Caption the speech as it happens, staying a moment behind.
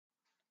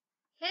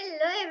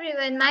Hello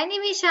everyone, my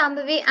name is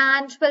Shambhavi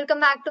and welcome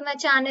back to my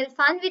channel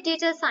Fun with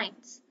Data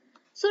Science.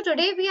 So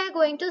today we are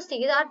going to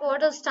see that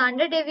what is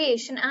standard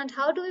deviation and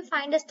how do we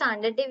find a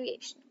standard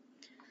deviation.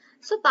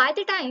 So by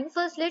the time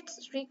first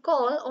let's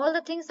recall all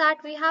the things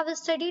that we have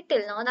studied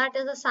till now, that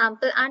is the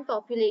sample and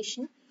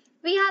population.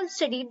 We have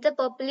studied the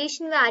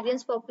population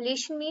variance,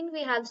 population mean,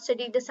 we have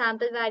studied the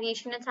sample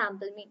variation and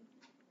sample mean.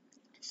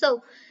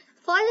 So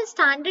for the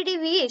standard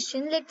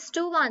deviation, let's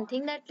do one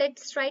thing, that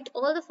let's write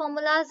all the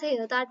formulas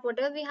here, that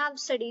whatever we have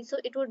studied, so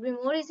it would be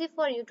more easy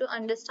for you to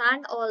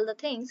understand all the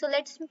things. So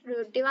let's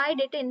divide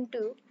it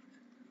into,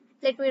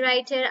 let me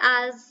write here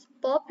as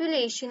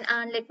population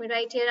and let me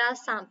write here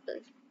as sample,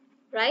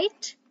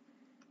 right?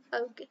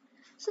 Okay.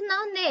 So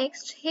now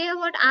next here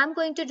what I'm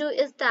going to do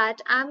is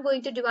that I'm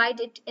going to divide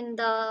it in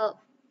the,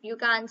 you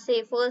can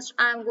say first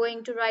I'm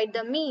going to write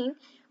the mean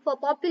for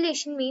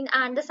population mean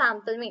and the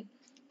sample mean.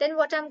 Then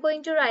what I'm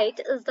going to write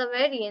is the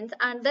variance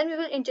and then we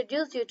will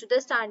introduce you to the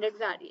standard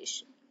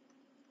variation.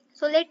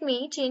 So let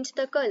me change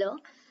the color.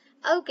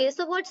 Okay,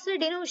 so what's the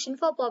denotation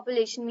for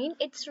population mean?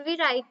 It's we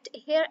write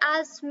here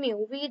as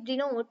mu. We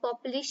denote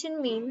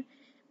population mean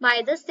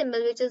by the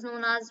symbol which is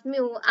known as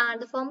mu,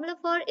 and the formula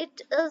for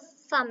it is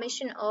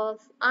summation of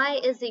I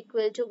is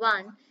equal to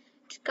 1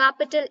 to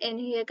capital N.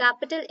 Here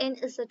capital N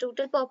is the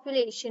total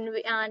population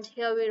and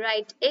here we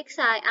write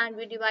xi and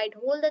we divide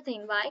whole the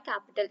thing by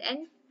capital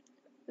N,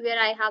 where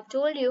I have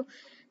told you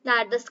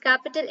that this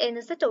capital N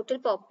is the total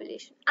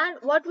population. And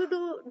what we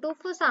do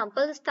for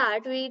sample is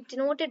that we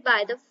denote it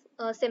by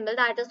the symbol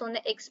that is on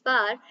the x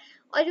bar,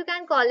 or you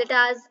can call it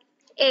as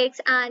x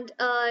and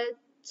a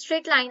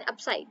straight line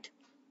upside.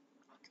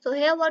 So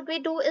here what we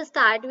do is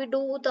that we do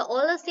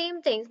all the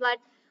same things, but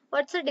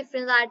what's the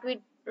difference, that we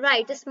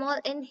write a small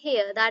n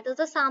here, that is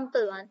the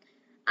sample one,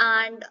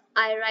 and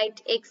I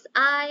write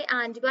xi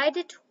and divide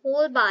it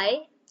whole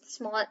by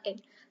small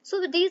n.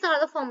 So these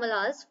are the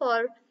formulas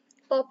for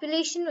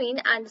population mean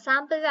and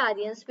sample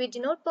variance. We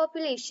denote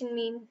population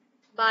mean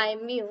by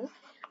mu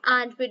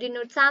and we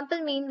denote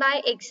sample mean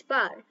by x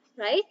bar,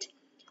 right?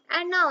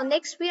 And now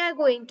next we are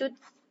going to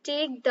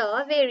take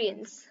the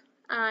variance,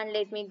 and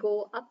let me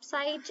go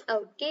upside.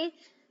 Okay,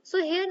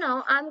 so here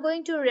now I'm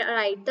going to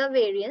write the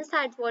variance,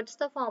 that what's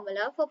the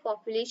formula for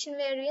population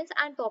variance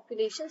and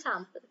population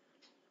sample.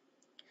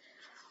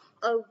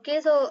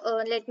 Okay, so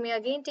let me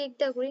again take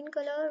the green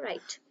color,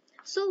 right?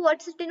 So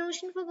what's the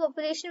denotation for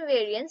population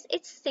variance?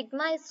 It's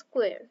sigma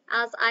square,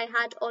 as I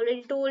had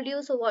already told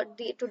you. So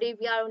today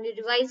we are only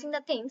revising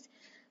the things.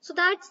 So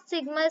that's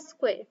sigma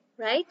square,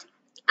 right?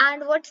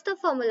 And what's the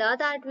formula,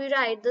 that we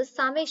write the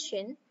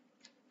summation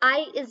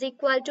I is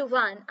equal to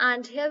 1,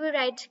 and here we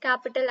write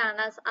capital N,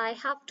 as I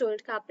have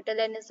told capital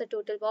N is the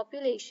total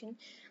population,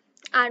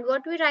 and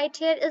what we write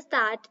here is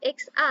that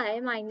xi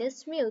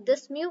minus mu.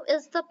 This mu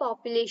is the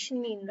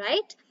population mean,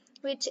 right,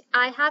 which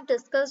I have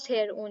discussed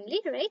here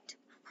only, right?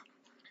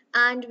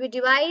 And we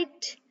divide,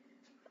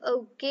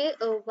 okay,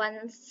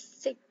 1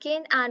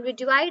 second, and we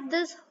divide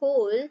this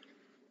whole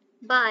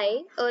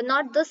by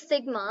not the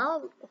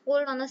sigma,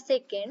 hold on a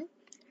second,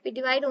 we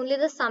divide only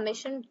the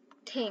summation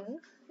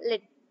thing.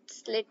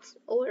 Let's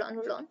hold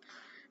on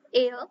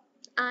here,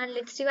 and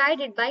let's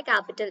divide it by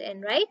capital N,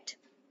 right?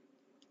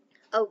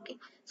 Okay,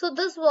 so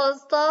this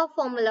was the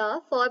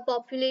formula for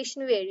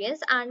population variance,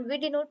 and we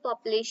denote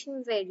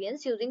population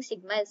variance using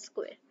sigma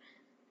square,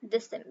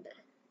 this symbol.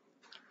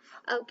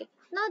 Okay,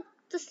 now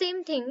the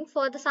same thing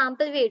for the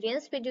sample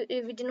variance. We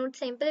denote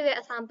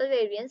sample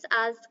variance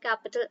as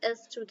capital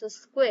S to the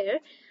square,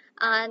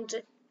 and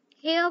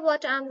here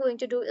what I'm going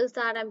to do is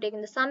that I'm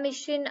taking the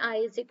summation I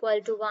is equal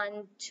to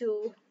 1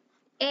 to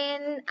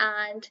n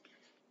and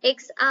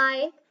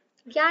xi.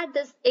 Yeah,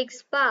 this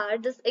x bar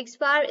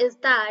is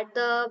that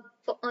the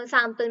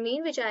sample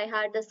mean which I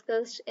had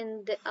discussed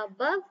in the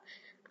above,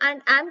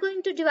 and I'm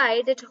going to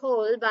divide it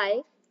whole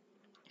by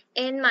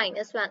n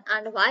minus 1.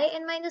 And why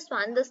n minus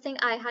 1? This thing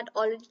I had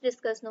already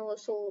discussed now,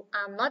 so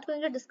I'm not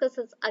going to discuss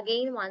this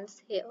again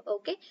once here.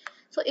 Okay,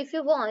 so if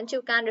you want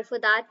you can refer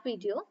that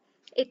video,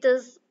 it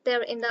is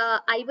there in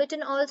the I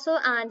button also,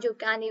 and you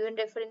can even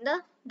refer in the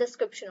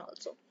description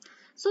also.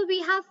 So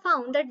we have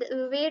found that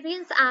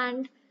variance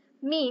and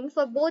mean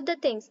for both the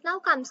things. Now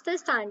comes the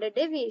standard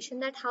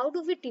deviation, that how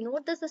do we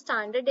denote this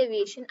standard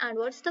deviation and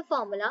what's the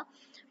formula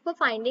for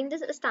finding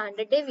this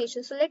standard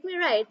deviation. So let me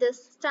write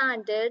this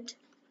standard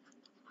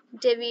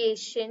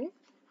deviation,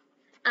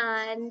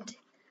 and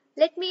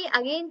let me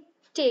again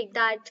take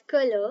that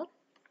color.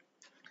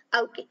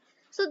 Okay,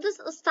 so this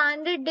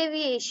standard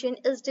deviation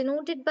is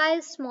denoted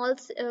by small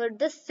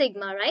this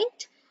sigma,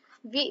 right?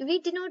 We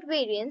denote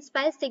variance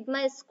by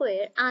sigma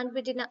square, and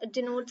we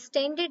denote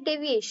standard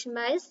deviation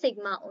by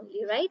sigma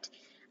only, right?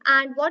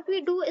 And what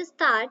we do is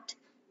that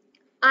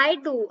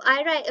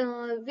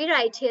we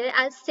write here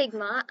as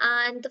sigma,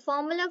 and the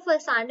formula for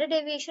standard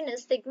deviation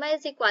is sigma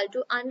is equal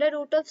to under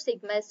root of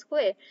sigma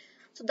square.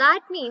 So that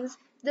means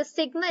the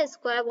sigma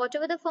square,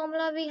 whatever the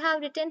formula we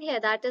have written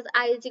here, that is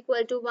I is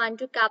equal to 1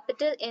 to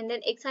capital N,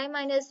 then xi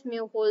minus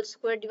mu whole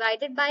square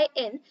divided by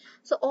n.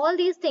 So all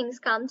these things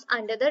comes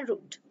under the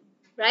root,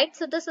 right?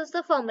 So this is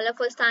the formula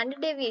for standard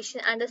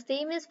deviation, and the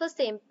same is for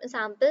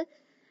sample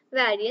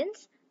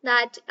variance,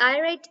 that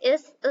I write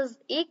S is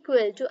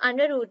equal to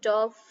under root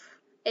of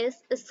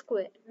S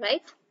square,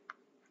 right?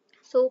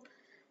 So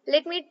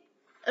let me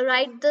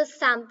write the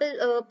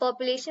sample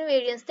population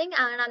variance thing,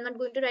 and I'm not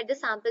going to write the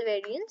sample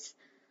variance.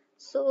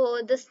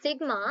 So the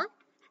sigma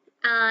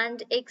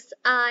and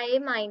xi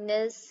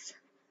minus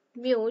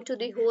mu to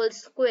the whole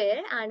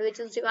square, and which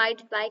is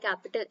divided by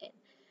capital N,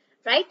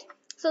 right?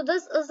 So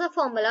this is the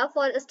formula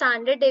for a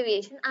standard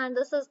deviation, and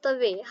this is the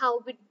way how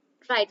we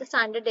write a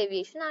standard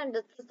deviation, and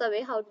this is the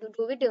way how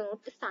do we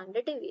denote the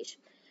standard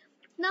deviation.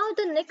 Now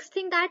the next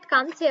thing that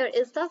comes here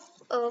is the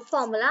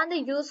formula and the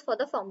use for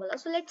the formula.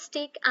 So let's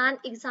take an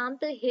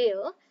example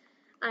here,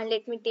 and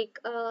let me take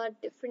a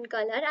different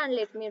color and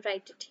let me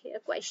write it here,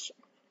 question.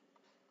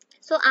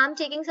 So I'm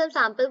taking some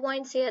sample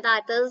points here,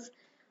 that is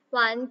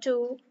 1,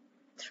 2,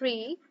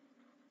 3,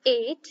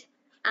 8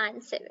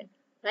 and 7,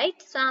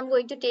 right? So I'm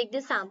going to take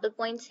the sample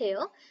points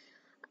here,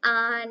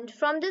 and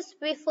from this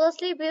we for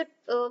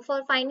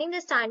finding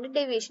the standard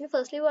deviation,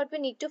 firstly what we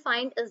need to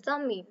find is the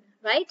mean,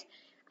 right?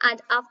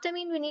 And after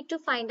mean we need to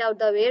find out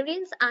the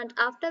variance, and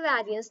after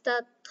variance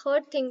the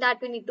third thing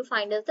that we need to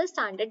find is the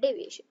standard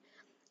deviation.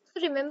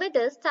 So remember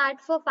this,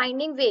 that for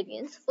finding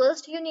variance,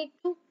 first you need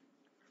to,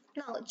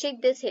 now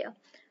check this here,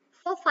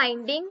 for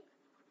finding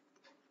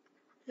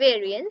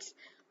variance,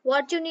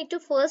 what you need to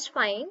first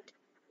find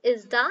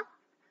is the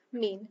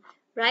mean,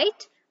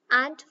 right?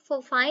 And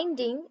for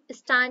finding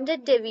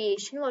standard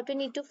deviation, what we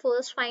need to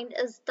first find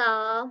is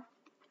the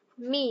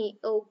mean.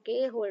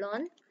 Okay, hold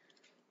on.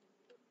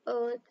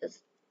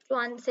 Just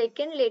 1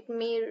 second. Let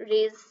me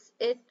erase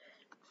it.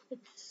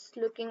 It's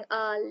looking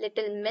a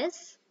little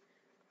mess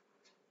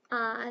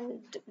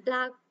and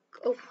black.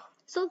 Oh.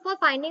 So for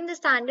finding the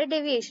standard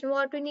deviation,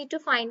 what we need to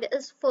find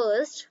is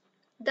first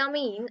the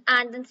mean,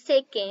 and then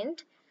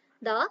second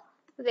the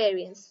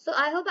variance. So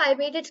I hope I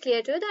made it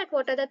clear to you that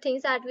what are the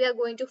things that we are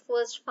going to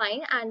first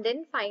find and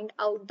then find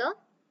out the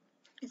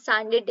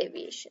standard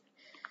deviation.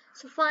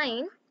 So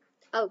fine.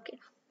 Okay.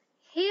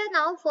 Here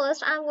now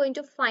first I am going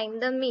to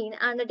find the mean,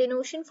 and the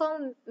denotation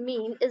for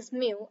mean is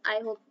mu. I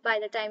hope by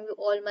the time you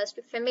all must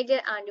be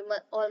familiar and you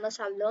all must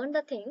have learned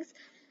the things.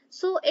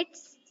 So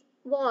it's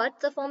what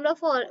the formula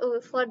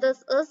for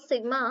this is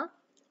sigma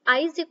I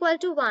is equal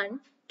to 1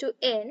 to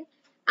n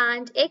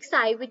and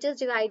xi, which is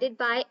divided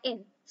by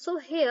n. So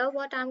here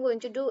what I'm going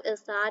to do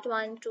is that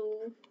 1,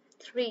 2,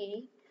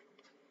 3,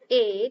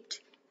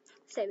 8,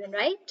 7,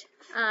 right?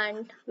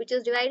 And which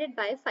is divided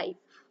by 5.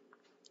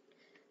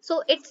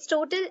 So its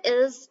total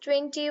is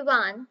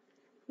 21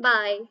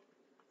 by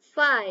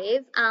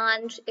 5,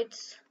 and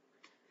it's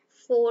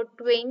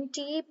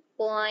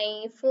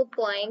 420.4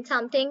 point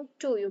something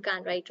 2 you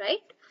can write,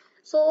 right?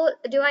 So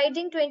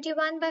dividing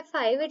 21 by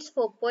 5, it's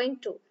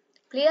 4.2.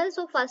 Clear?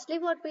 So firstly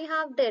what we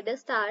have did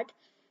is that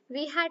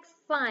we had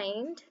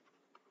find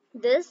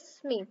this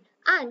mean,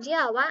 and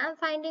yeah, why I'm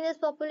finding this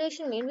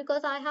population mean,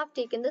 because I have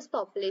taken this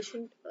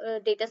population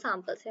data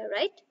samples here,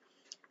 right?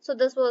 So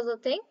this was the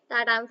thing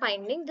that I'm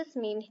finding this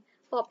mean,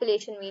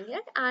 population mean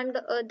here, and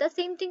the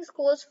same thing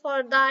goes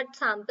for that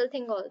sample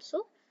thing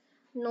also.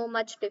 No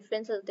much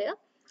difference is there.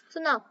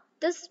 So now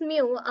this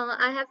mu,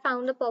 I have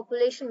found the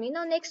population mean.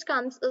 Now next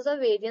comes is a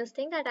variance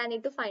thing, that I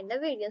need to find the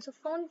variance. So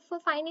for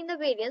finding the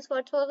variance,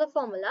 what was the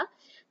formula?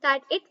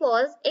 That it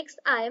was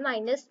xi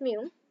minus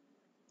mu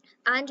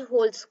and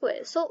whole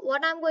square. So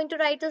what I'm going to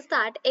write is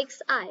that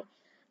xi,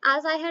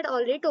 as I had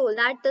already told,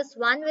 that this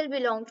 1 will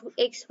belong to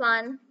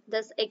x1,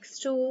 this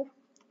x2,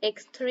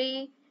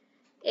 x3,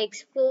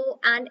 x4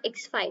 and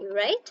x5,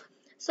 right?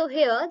 So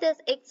here this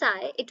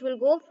xi, it will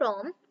go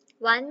from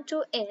 1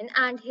 to n,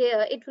 and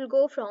here it will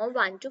go from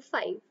 1 to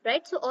 5,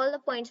 right? So all the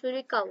points will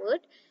be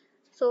covered.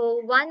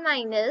 So 1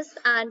 minus,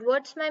 and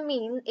what's my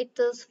mean? It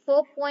is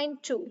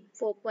 4.2,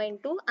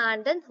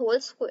 and then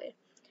whole square,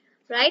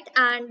 right?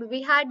 And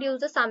we had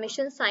used the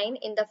summation sign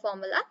in the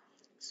formula,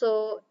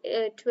 so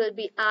it will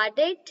be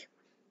added.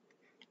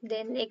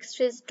 Then next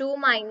is 2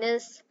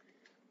 minus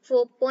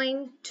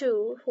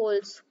 4.2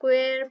 whole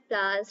square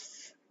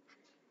plus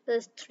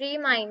this 3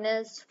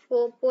 minus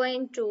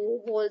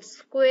 4.2 whole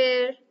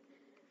square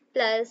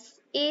plus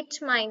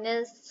 8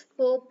 minus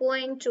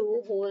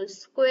 4.2 whole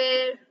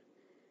square,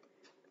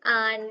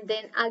 and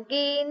then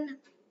again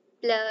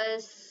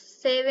plus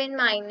 7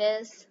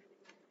 minus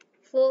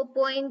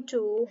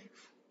 4.2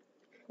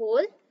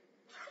 whole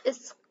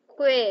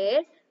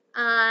square,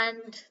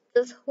 and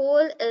this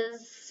whole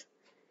is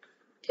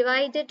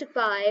divided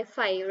by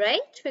 5,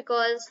 right?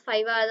 Because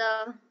 5 are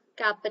the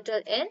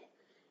capital N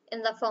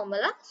in the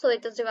formula, so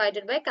it is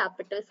divided by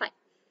capital 5.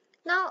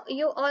 Now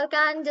you all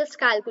can just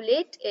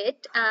calculate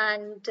it,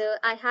 and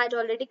I had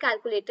already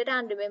calculated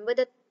and remember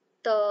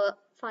the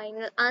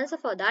final answer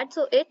for that.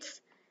 So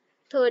it's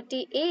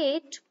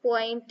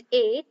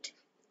 38.8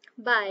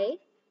 by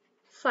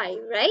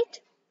 5,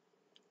 right?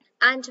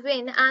 And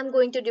when I'm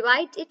going to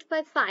divide it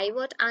by 5,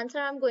 what answer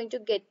I'm going to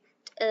get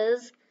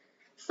is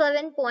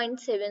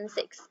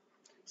 7.76.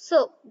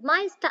 So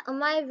my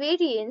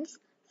variance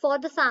for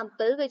the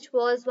sample which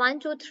was 1,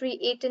 2, 3,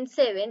 8 and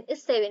 7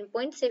 is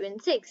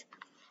 7.76.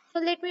 So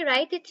let me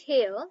write it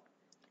here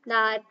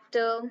that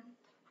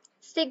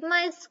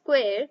sigma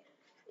square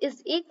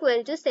is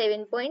equal to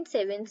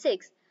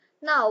 7.76.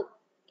 Now,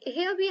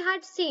 here we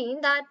had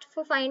seen that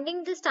for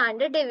finding the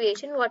standard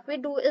deviation, what we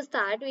do is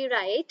that we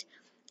write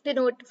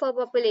denote for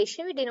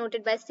population, we denote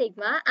it by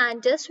sigma,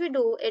 and just we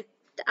do it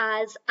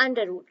as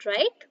under root,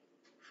 right?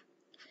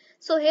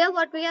 So here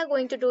what we are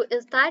going to do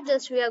is that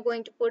just we are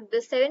going to put the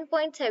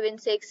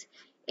 7.76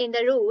 in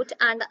the root,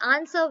 and the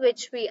answer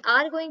which we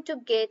are going to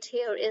get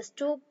here is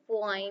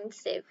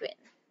 2.79.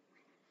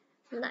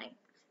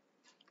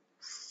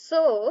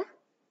 So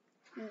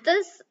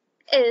this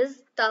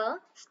is the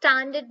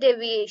standard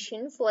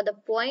deviation for the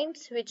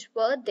points which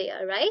were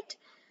there, right?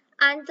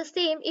 And the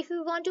same if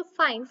you want to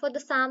find for the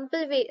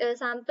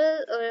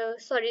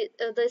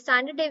the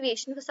standard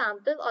deviation for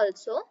sample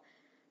also.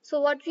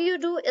 So what you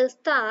do is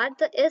that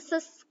the S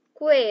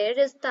square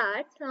is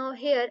that now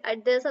here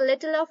there's a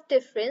little of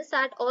difference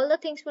that all the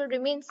things will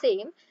remain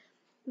same,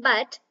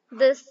 but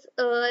this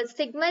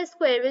sigma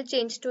square will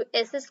change to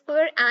S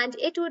square and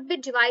it would be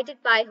divided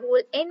by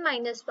whole n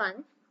minus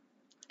 1.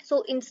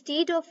 So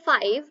instead of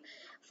 5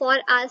 for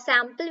our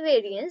sample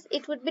variance,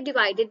 it would be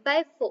divided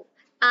by 4.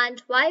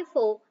 And why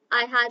 4?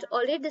 I had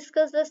already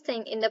discussed this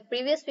thing in the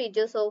previous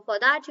video. So for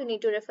that, you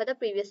need to refer the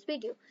previous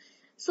video.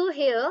 So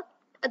here,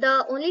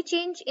 the only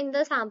change in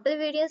the sample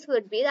variance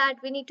would be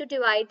that we need to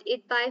divide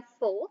it by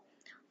 4,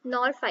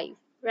 not 5,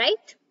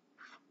 right?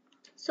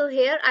 So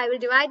here I will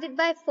divide it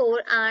by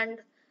 4 and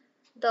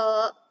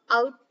the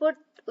output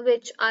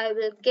which I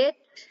will get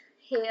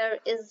here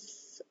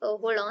is,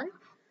 hold on.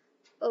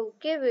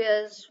 Okay,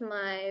 where's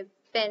my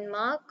pen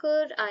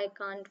marker? I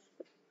can't.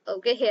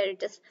 Okay, here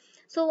it is.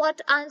 So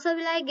what answer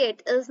will I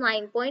get is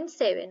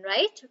 9.7,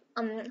 right?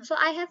 So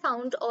I have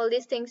found all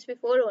these things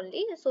before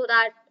only, so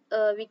that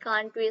we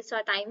can't waste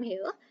our time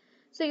here.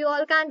 So you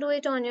all can do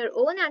it on your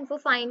own. And for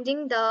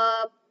finding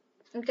the,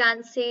 you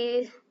can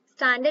say,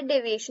 standard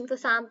deviation for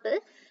sample,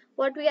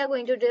 what we are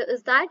going to do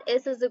is that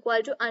S is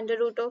equal to under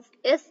root of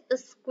S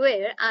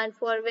square, and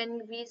for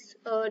when we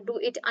do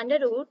it under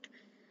root,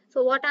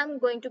 so what I'm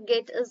going to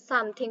get is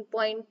something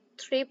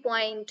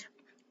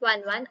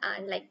 0.3.11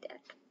 and like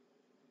that.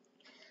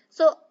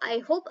 So I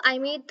hope I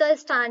made the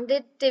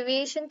standard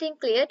deviation thing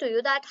clear to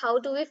you, that how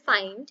do we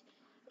find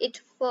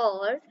it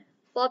for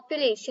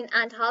population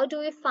and how do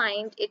we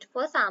find it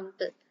for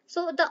sample.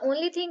 So the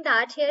only thing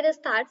that here is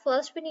that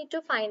first we need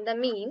to find the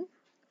mean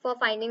for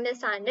finding the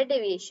standard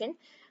deviation.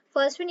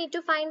 First we need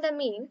to find the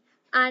mean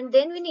and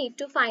then we need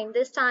to find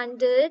the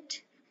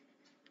standard.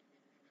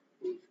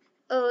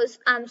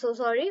 I'm so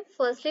sorry.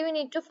 Firstly, we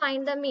need to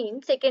find the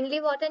mean. Secondly,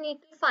 what I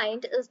need to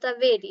find is the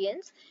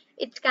variance.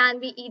 It can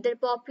be either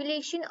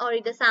population or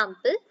either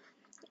sample.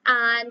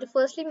 And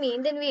firstly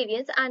mean, then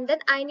variance, and then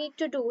I need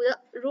to do the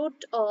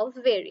root of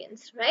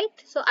variance, right?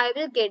 So I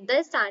will get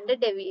the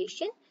standard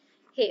deviation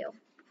here.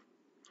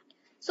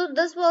 So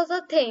this was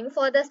a thing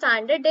for the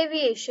standard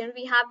deviation.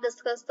 We have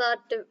discussed the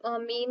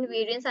mean,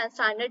 variance and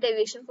standard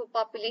deviation for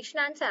population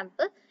and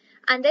sample.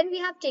 And then we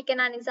have taken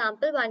an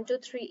example 1, 2,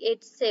 3,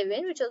 8,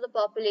 7, which was the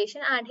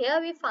population. And here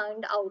we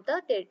found out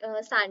the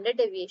standard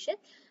deviation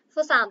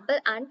for sample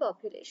and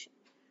population.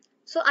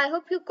 So I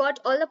hope you got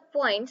all the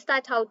points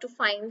that how to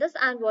find this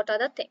and what are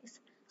the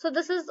things. So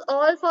this is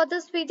all for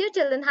this video.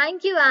 Till then,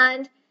 thank you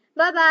and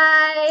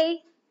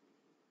bye-bye.